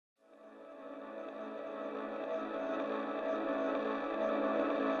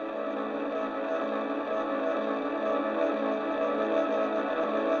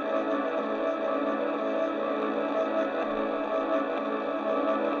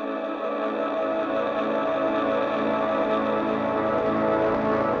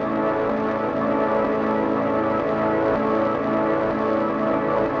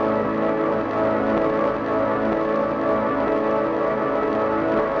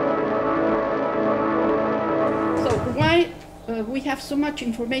we have so much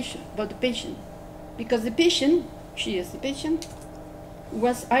information about the patient, because the patient, she is the patient,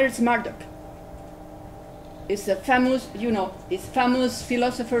 was Iris Murdoch. Is a famous, is famous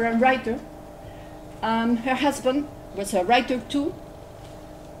philosopher and writer. Her husband was a writer too.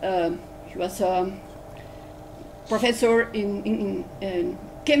 He was a professor in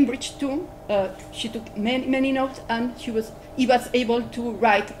Cambridge too. She took many notes, and he was able to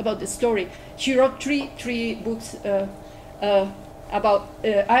write about the story. She wrote three books about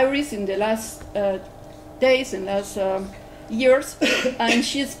Iris in the last days and last years, and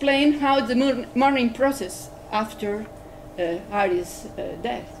she explained how the mourning process after Iris'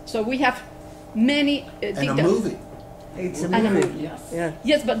 death. So we have many details. And a movie. It's a movie. Yes. Yeah.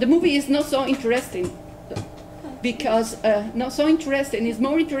 Yes, but the movie is not so interesting, because not so interesting. It's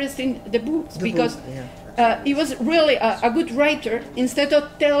more interesting the books, because he was really a good writer. Instead of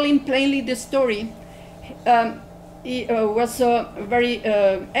telling plainly the story, he was very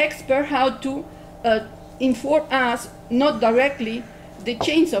expert how to inform us, not directly, the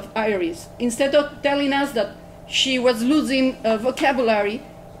change of Iris. Instead of telling us that she was losing vocabulary,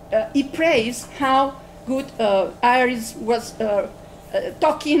 he praised how good Iris was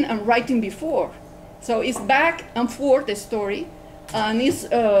talking and writing before. So it's back and forth the story, and it's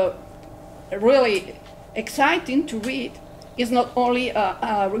really exciting to read. It's not only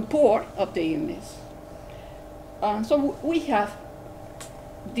a report of the illness. So we have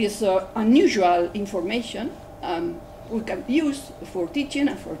this unusual information we can use for teaching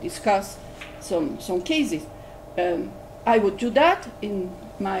and for discuss some cases. I would do that in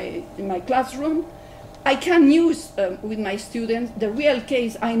my classroom. I can use with my students the real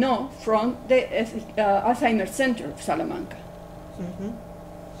case I know from the Alzheimer's Center of Salamanca. Mm-hmm.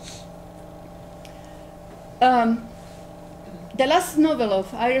 The last novel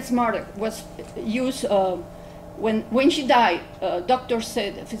of Iris Murdoch was used when she died. Doctor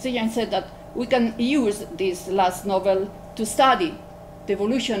said, physician said that we can use this last novel to study the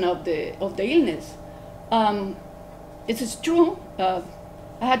evolution of the illness. It is true. I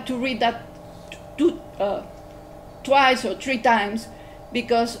had to read that twice or three times,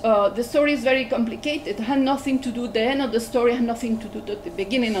 because the story is very complicated. It had nothing to do, the end of the story had nothing to do with the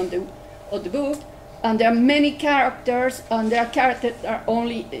beginning of the book. And there are many characters, and their characters are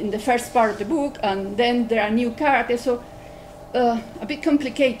only in the first part of the book, and then there are new characters, so a bit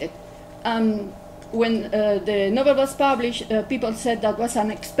complicated. When the novel was published, people said that was an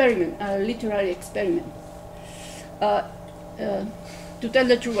experiment, a literary experiment. To tell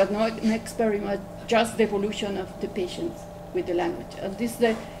the truth, it was not an experiment, just the evolution of the patients with the language. And this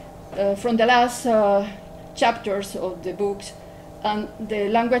is from the last chapters of the books, and the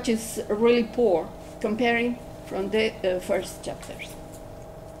language is really poor, comparing from the first chapters.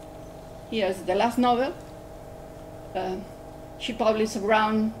 Here's the last novel. She published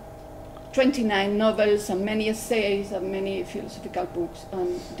around 29 novels and many essays and many philosophical books.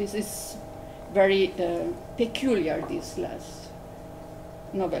 And this is very peculiar, this last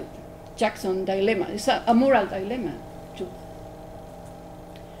novel, Jackson Dilemma. It's a moral dilemma, too.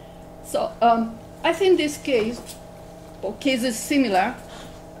 So I think this case, or cases similar,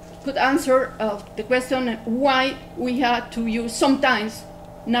 could answer the question why we had to use sometimes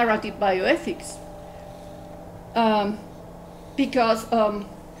narrative bioethics. Because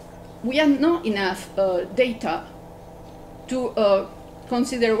we have not enough data to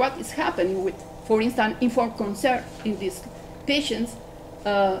consider what is happening with, for instance, informed consent in these patients,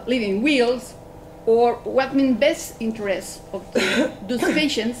 living wills, or what means best interests of those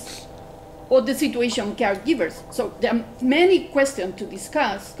patients or the situation caregivers. So there are many questions to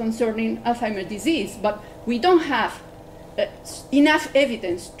discuss concerning Alzheimer's disease, but we don't have enough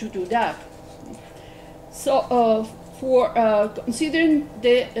evidence to do that. So for considering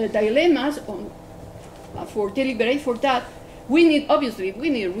the dilemmas, for deliberate for that, we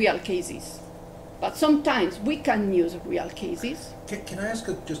need real cases. But sometimes we can use real cases. Can I ask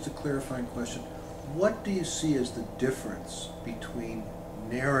just a clarifying question? What do you see as the difference between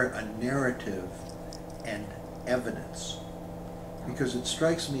a narrative and evidence? Because it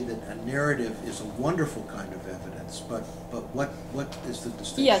strikes me that a narrative is a wonderful kind of evidence, but what is the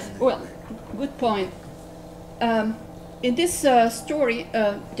distinction? Yes, well, good point. In this story,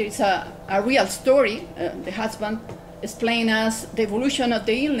 there is a real story. The husband explains us the evolution of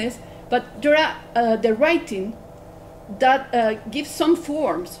the illness, but there are the writing that gives some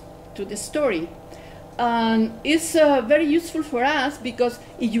forms to the story. And it's very useful for us, because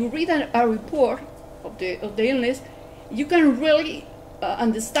if you read a report of the illness, you can really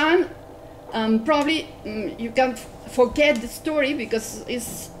understand, and probably you can forget the story because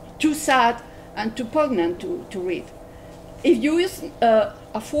it's too sad and too poignant to read. if you use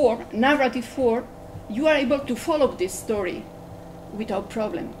a form, narrative form, you are able to follow this story without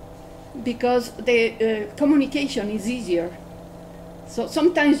problem, because the communication is easier. So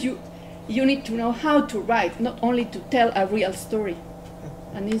sometimes you need to know how to write, not only to tell a real story.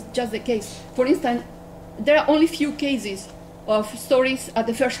 And it's just the case. For instance, there are only few cases of stories at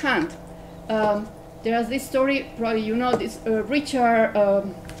the first hand. There is this story, probably you know this, Richard,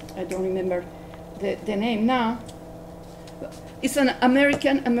 I don't remember the name now. It's an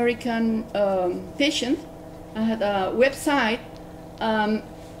American patient. I had a website.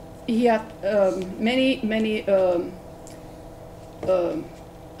 He had many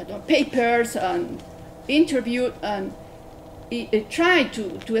papers and interviewed, and he tried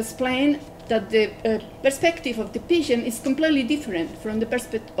to explain that the perspective of the patient is completely different from the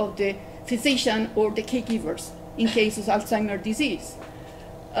perspective of the physician or the caregivers in case of Alzheimer's disease.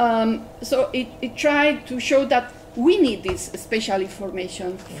 So it tried to show that we need this special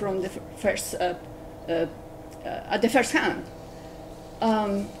information from the first at the first hand.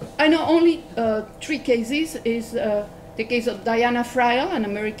 I know only 3 cases. Is the case of Diana Friel, an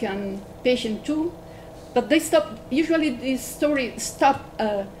American patient too, but they stop. Usually, this story stop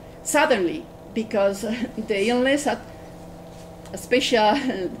suddenly because the illness had a special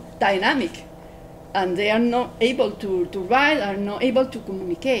dynamic, and they are not able to write, are not able to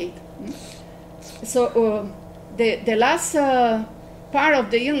communicate. So the last part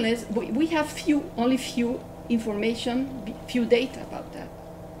of the illness, we have only few information, few data about that.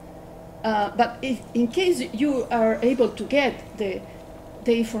 But in case you are able to get the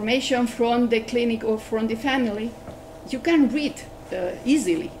information from the clinic or from the family, you can read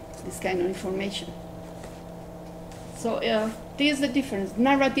easily this kind of information. So this is the difference.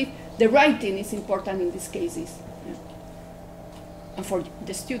 Narrative, the writing is important in these cases. Yeah. And for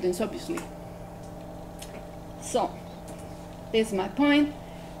the students, obviously. So, this is my point.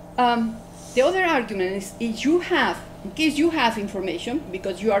 The other argument is if you have, in case you have information,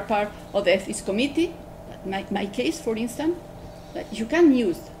 because you are part of the ethics committee, my case, for instance, that you can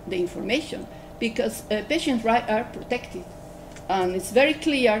use the information because patients' rights are protected. And it's very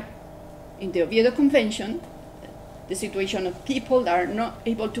clear in the Oviedo Convention, the situation of people that are not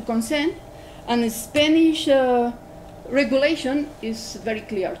able to consent, and the Spanish regulation is very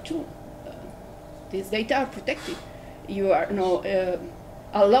clear too. These data are protected. You are not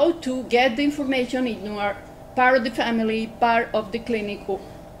allowed to get the information if you are part of the family, part of the clinic, or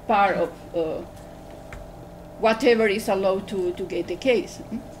part of whatever is allowed to get the case.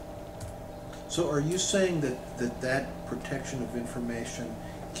 So are you saying that protection of information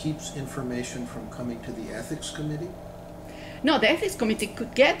keeps information from coming to the ethics committee? No, the ethics committee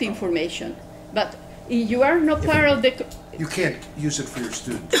could get information, but you are not part of the... You can't use it for your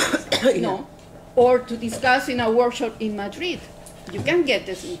students. No, or to discuss in a workshop in Madrid. You can get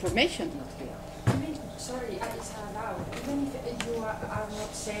this information. I mean, sorry, it's allowed. Even if you are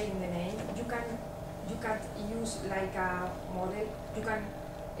not saying the name, you can use like a model. You can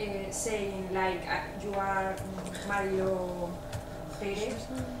say like you are Mario Perez.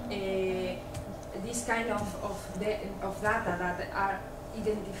 This kind of data that are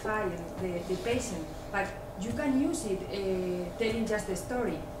identifying the patient, but you can use it telling just the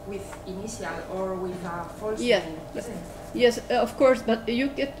story with initial or with a false name, isn't it? Yes, of course, but you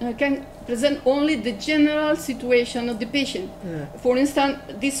can present only the general situation of the patient. Yeah. For instance,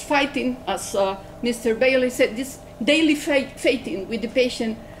 this fighting, as Mr. Bailey said, this daily fighting with the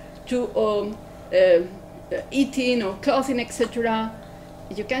patient to eating or clothing, etc.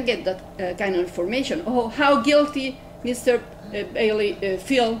 You can get that kind of information. Oh, how guilty Mr. Bailey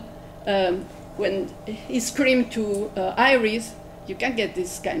feel when he screamed to Iris. You can get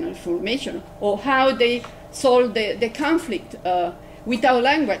this kind of information. Or how they solve the conflict without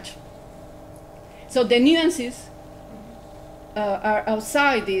language. So the nuances are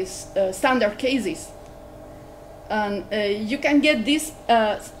outside these standard cases. And you can get this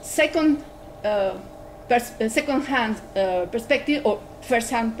second-hand perspective or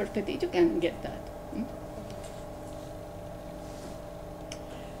first-hand perspective. You can get that.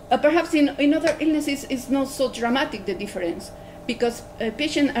 Perhaps in other illnesses it's not so dramatic, the difference, because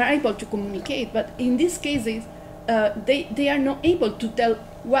patients are able to communicate, but in these cases they are not able to tell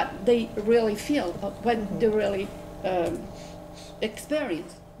what they really feel, or what they really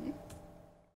experience.